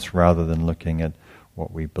goodness, rather than looking at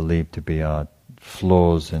what we believe to be our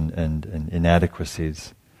flaws and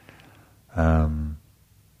inadequacies.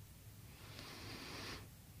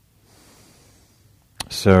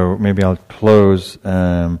 So maybe I'll close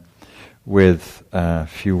with a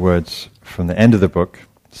few words from the end of the book.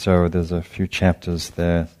 So there's a few chapters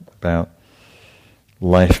there about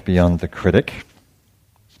life beyond the critic.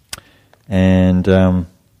 And, I'll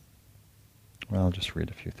just read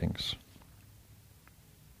a few things.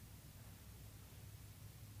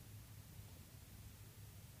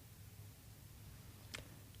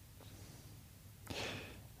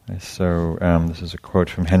 So this is a quote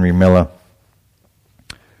from Henry Miller.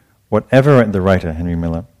 The writer, Henry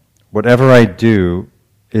Miller, "Whatever I do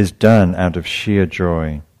is done out of sheer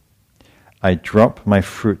joy. I drop my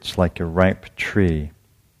fruits like a ripe tree.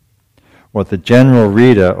 What the general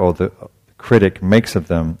reader or the critic makes of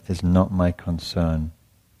them is not my concern.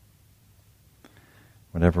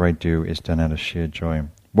 Whatever I do is done out of sheer joy."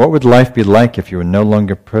 What would life be like if you were no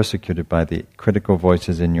longer persecuted by the critical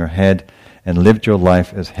voices in your head and lived your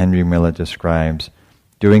life as Henry Miller describes,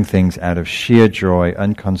 doing things out of sheer joy,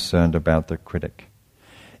 unconcerned about the critic?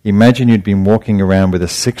 Imagine you'd been walking around with a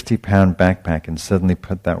 60-pound backpack and suddenly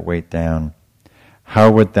put that weight down. How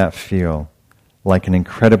would that feel? Like an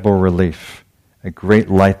incredible relief, a great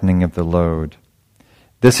lightening of the load.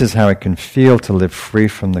 This is how it can feel to live free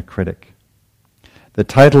from the critic. The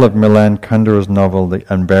title of Milan Kundera's novel, The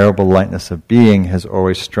Unbearable Lightness of Being, has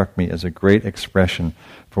always struck me as a great expression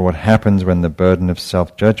for what happens when the burden of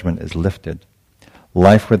self-judgment is lifted.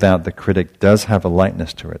 Life without the critic does have a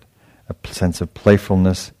lightness to it, a sense of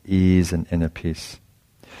playfulness, ease, and inner peace.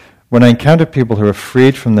 When I encounter people who are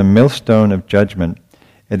freed from the millstone of judgment,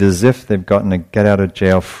 it is as if they've gotten a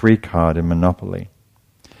get-out-of-jail-free card in Monopoly.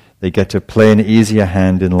 They get to play an easier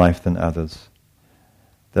hand in life than others.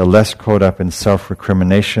 They're less caught up in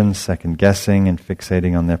self-recrimination, second-guessing, and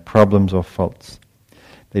fixating on their problems or faults.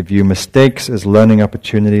 They view mistakes as learning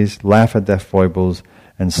opportunities, laugh at their foibles,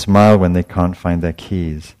 and smile when they can't find their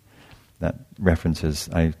keys. That references,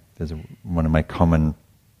 one of my common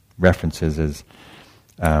references is,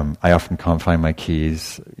 I often can't find my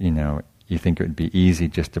keys. You think it would be easy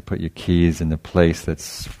just to put your keys in the place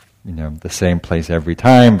that's, the same place every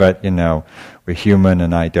time, but, we're human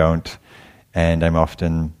and I don't. And I'm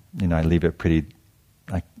often, I leave it pretty,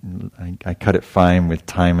 I cut it fine with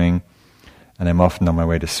timing. And I'm often on my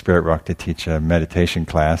way to Spirit Rock to teach a meditation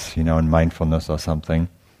class, in mindfulness or something.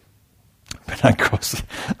 But of course,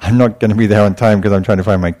 I'm not going to be there on time because I'm trying to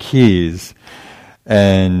find my keys.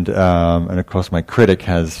 And of course my critic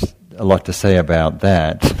has a lot to say about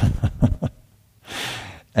that.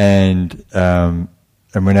 And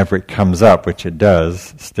whenever it comes up, which it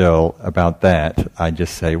does still, about that, I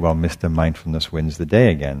just say, well, Mr. Mindfulness wins the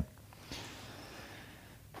day again.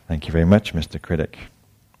 Thank you very much, Mr. Critic.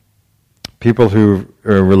 People who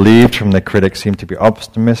are relieved from the critic seem to be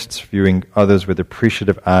optimists, viewing others with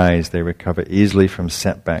appreciative eyes. They recover easily from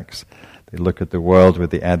setbacks. They look at the world with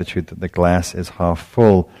the attitude that the glass is half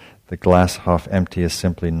full. The glass half empty is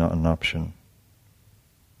simply not an option.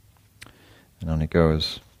 And on it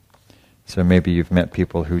goes. So maybe you've met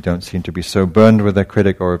people who don't seem to be so burned with their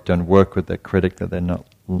critic, or have done work with their critic that they're no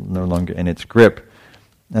longer in its grip.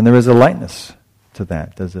 And there is a lightness to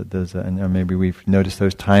that. And maybe we've noticed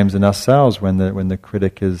those times in ourselves when the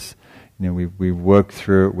critic is, we work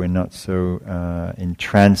through it, we're not so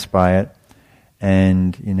entranced by it,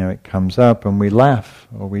 and it comes up and we laugh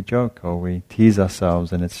or we joke or we tease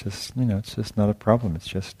ourselves, and it's just it's just not a problem. It's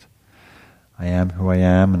just, I am who I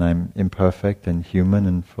am, and I'm imperfect and human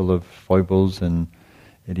and full of foibles and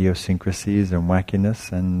idiosyncrasies and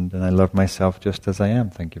wackiness, and I love myself just as I am.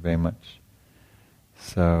 Thank you very much.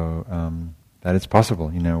 So that it's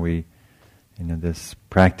possible. This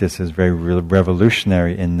practice is very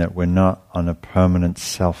revolutionary in that we're not on a permanent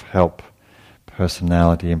self-help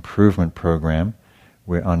personality improvement program.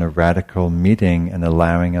 We're on a radical meeting and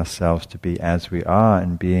allowing ourselves to be as we are,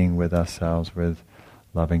 and being with ourselves with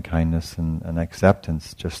loving kindness and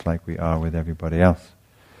acceptance, just like we are with everybody else.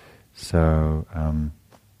 So,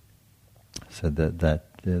 that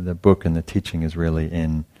the book and the teaching is really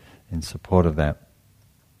in support of that.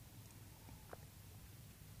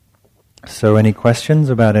 So, any questions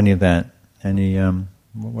about any of that? Any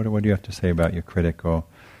what do you have to say about your critic, or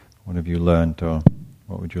what have you learned, or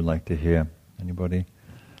what would you like to hear? Anybody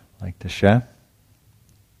like to share?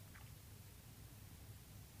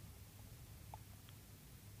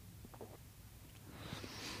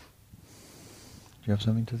 Do you have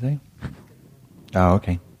something to say? Oh,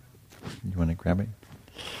 okay. You want to grab it?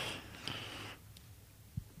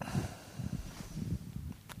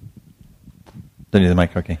 Don't need the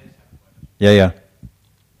mic, okay. Yeah.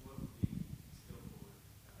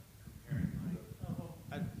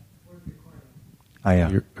 Yeah.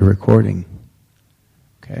 You're recording.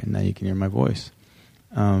 Okay, now you can hear my voice.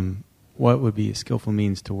 What would be a skillful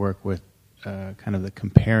means to work with kind of the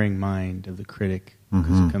comparing mind of the critic?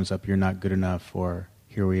 Because it comes up, you're not good enough, or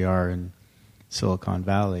here we are in Silicon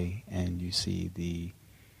Valley and you see the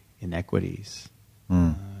inequities.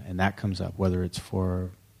 And that comes up, whether it's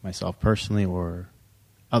for myself personally or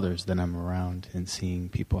others that I'm around, and seeing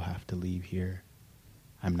people have to leave here.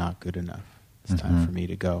 I'm not good enough. It's time for me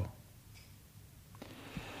to go.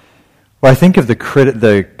 Well, I think of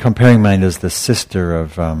the comparing mind as the sister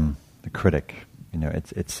of the critic.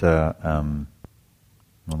 It's they're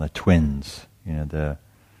twins. The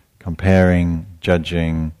comparing,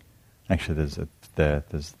 judging. Actually,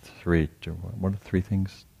 there's three. What are three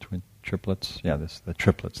things? Triplets. Yeah, there's the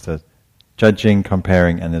triplets. The judging,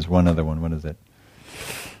 comparing, and there's one other one. What is it?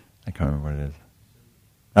 I can't remember what it is.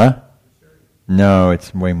 Huh? No,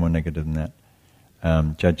 it's way more negative than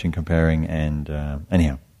that. Judging, comparing, and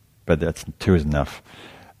anyhow. But that's two is enough.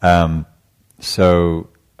 In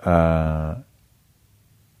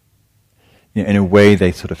a way,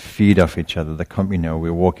 they sort of feed off each other.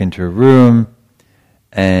 We walk into a room,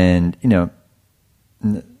 and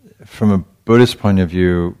from a Buddhist point of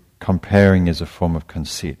view, comparing is a form of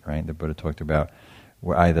conceit, right? The Buddha talked about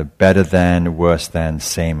we're either better than, worse than,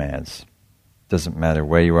 same as. Doesn't matter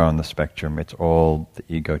where you are on the spectrum. It's all the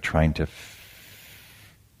ego trying to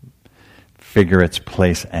figure its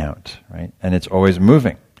place out, right? And it's always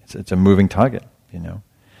moving. It's a moving target,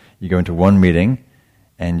 You go into one meeting,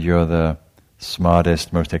 and you're the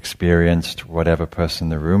smartest, most experienced, whatever person in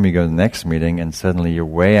the room. You go to the next meeting, and suddenly you're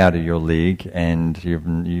way out of your league, and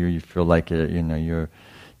you feel like you're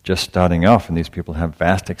just starting off, and these people have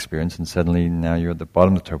vast experience, and suddenly now you're at the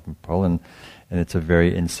bottom of the totem pole, and it's a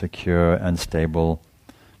very insecure, unstable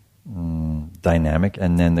dynamic.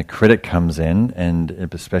 And then the critic comes in, and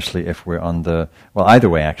especially if we're on the, well, either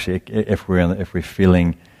way actually, if we're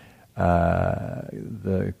feeling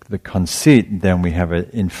the conceit, then we have an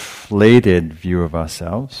inflated view of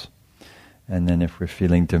ourselves. And then if we're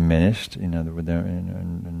feeling diminished,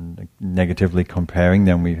 and negatively comparing,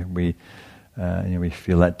 then we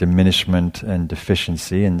feel that diminishment and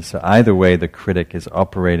deficiency. And so either way, the critic is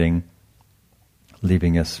operating,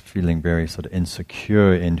 leaving us feeling very sort of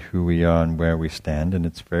insecure in who we are and where we stand, and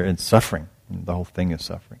it's suffering. The whole thing is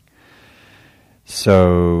suffering.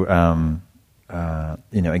 So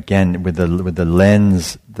again, with the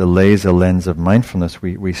lens, the laser lens of mindfulness,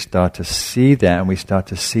 we start to see that, and we start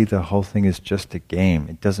to see the whole thing is just a game.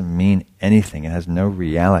 It doesn't mean anything. It has no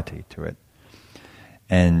reality to it.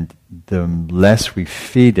 And the less we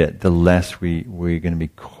feed it, the less we're going to be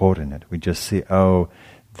caught in it. We just see, oh,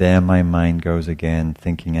 there my mind goes again,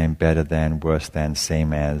 thinking I'm better than, worse than,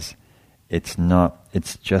 same as. It's not.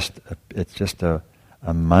 It's just a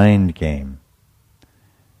mind game.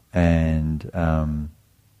 And and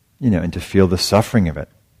to feel the suffering of it,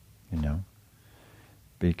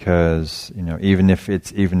 because even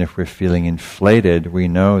if we're feeling inflated, we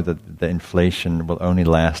know that the inflation will only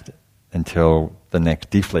last until the next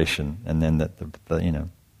deflation, and then the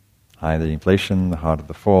higher the inflation, the harder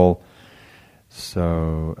the fall.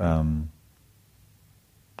 So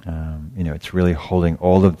it's really holding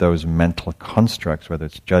all of those mental constructs, whether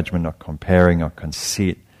it's judgment or comparing or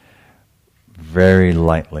conceit, very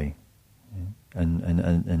lightly,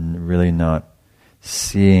 and really not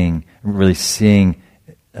seeing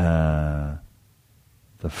the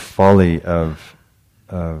folly of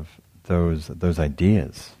those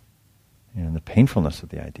ideas, the painfulness of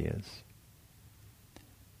the ideas,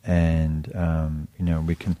 and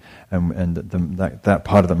we can, and that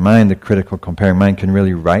part of the mind, the critical comparing mind, can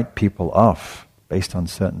really write people off based on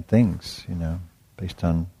certain things, based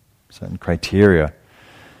on certain criteria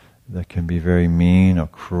that can be very mean or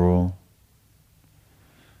cruel.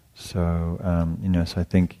 So, so I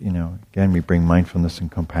think, again, we bring mindfulness and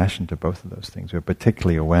compassion to both of those things, or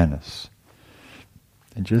particularly awareness.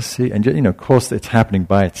 And just see, of course, it's happening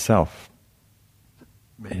by itself.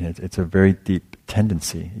 It's a very deep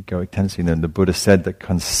tendency, egoic tendency. And the Buddha said that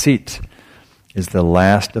conceit is the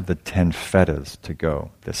last of the 10 fetters to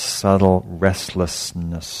go, the subtle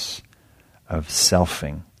restlessness of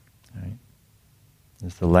selfing, right?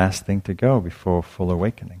 It's the last thing to go before full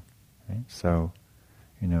awakening. Right? So,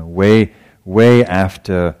 way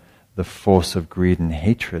after the force of greed and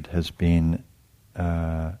hatred has been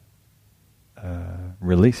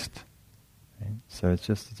released. Right? So it's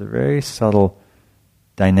a very subtle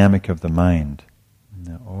dynamic of the mind.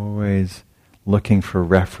 Always looking for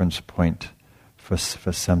reference point for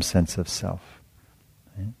some sense of self,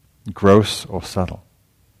 right? Gross or subtle.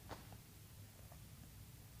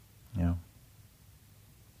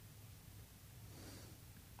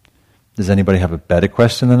 Does anybody have a better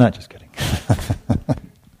question than that? Just kidding.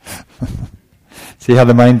 See how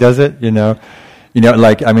the mind does it?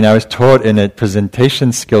 I was taught in a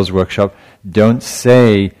presentation skills workshop, don't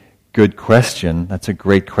say good question, that's a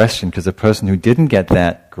great question, because the person who didn't get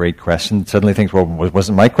that great question suddenly thinks, well,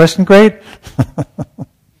 wasn't my question great?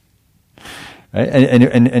 Right?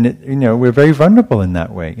 And we're very vulnerable in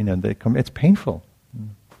that way. It's painful.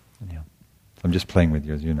 I'm just playing with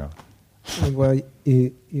you, as you know. Well,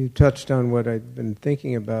 you touched on what I'd been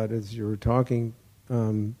thinking about as you were talking,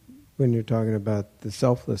 when you're talking about the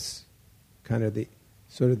selfless, kind of the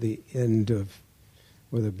end of,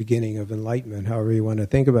 or the beginning of enlightenment, however you want to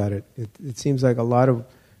think about it. It seems like a lot of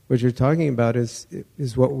what you're talking about is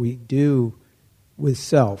what we do with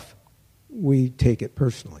self. We take it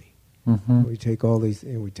personally. Mm-hmm. We take all these,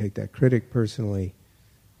 and we take that critic personally,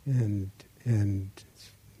 and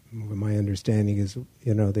my understanding is,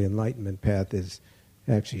 the enlightenment path is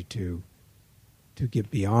actually to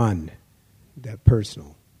get beyond that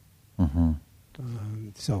personal, mm-hmm.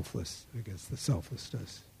 Selfless. I guess the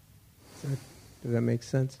selflessness. Does that make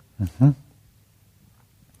sense? Mm-hmm.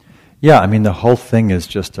 Yeah, the whole thing is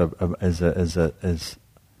just it's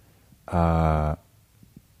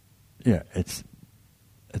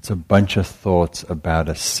a bunch of thoughts about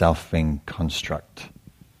a selfing construct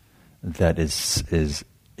that is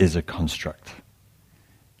a construct,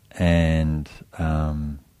 and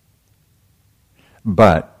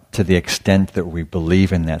but to the extent that we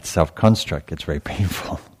believe in that self construct, it's very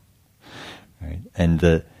painful, right?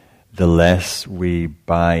 And the less we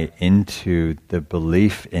buy into the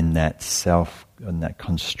belief in that self, in that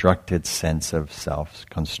constructed sense of self,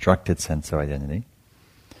 constructed sense of identity,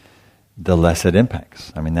 the less it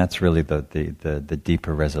impacts. I mean, that's really the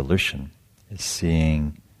deeper resolution, is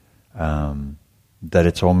seeing that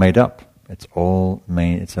it's all made up. It's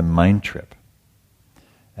a mind trip.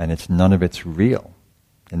 And none of it's real.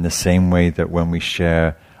 In the same way that when we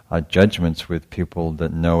share our judgments with people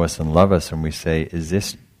that know us and love us, and we say, does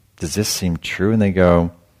this seem true? And they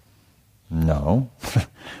go, no.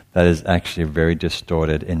 That is actually a very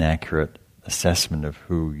distorted, inaccurate assessment of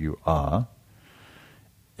who you are.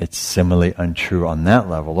 It's similarly untrue on that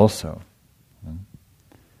level also.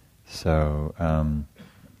 So,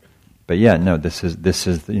 but yeah, no, this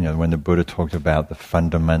is when the Buddha talked about the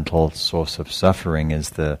fundamental source of suffering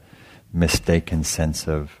is the mistaken sense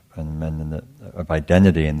of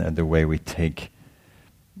identity, and the way we take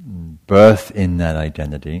birth in that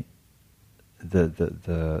identity.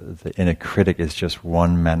 The inner critic is just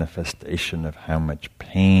one manifestation of how much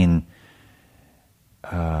pain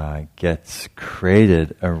gets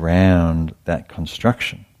created around that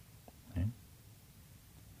construction. Right?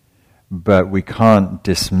 But we can't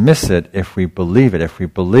dismiss it if we believe it. If we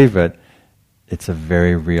believe it, it's a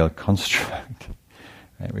very real construct.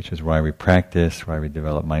 Right? Which is why we practice, why we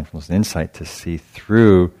develop mindfulness and insight, to see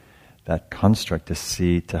through that construct,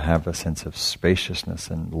 to have a sense of spaciousness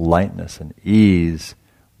and lightness and ease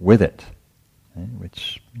with it, right?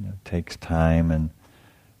 Which takes time and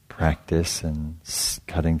practice and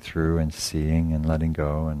cutting through and seeing and letting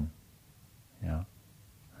go, and yeah.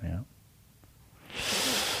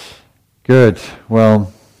 Good.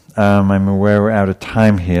 Well, I'm aware we're out of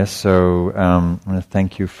time here, so I'm going to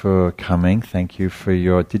thank you for coming. Thank you for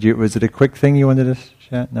your. Was it a quick thing you wanted to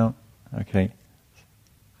share? No? Okay.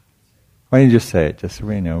 Why don't you just say it, just so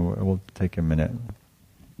we know? We'll take a minute.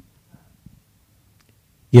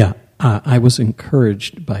 Yeah, I was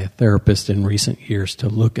encouraged by a therapist in recent years to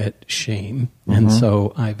look at shame, and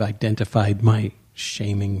so I've identified my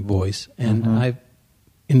shaming voice, and I've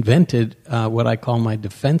invented what I call my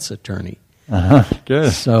defense attorney.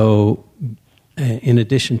 Good. So, in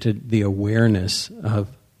addition to the awareness of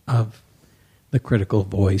the critical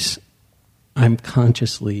voice, I'm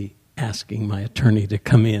consciously asking my attorney to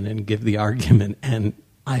come in and give the argument, and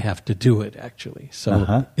I have to do it, actually.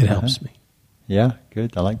 So it helps me. Yeah,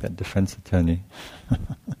 good. I like that, defense attorney.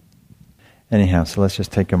 Anyhow, so let's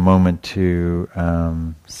just take a moment to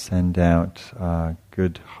send out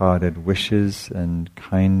good-hearted wishes and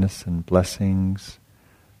kindness and blessings,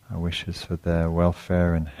 our wishes for their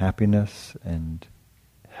welfare and happiness and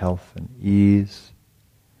health and ease.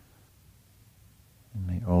 And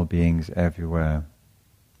may all beings everywhere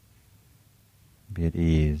be at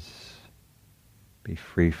ease, be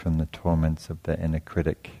free from the torments of their inner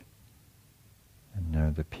critic, and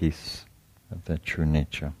know the peace of their true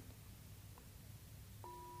nature.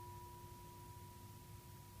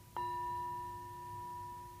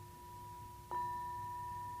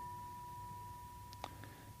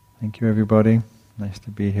 Thank you, everybody. Nice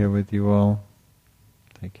to be here with you all.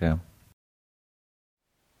 Take care.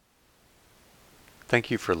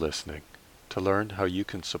 Thank you for listening. To learn how you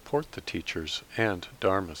can support the teachers and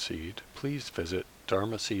Dharma Seed, please visit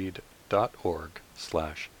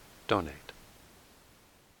dharmaseed.org/donate.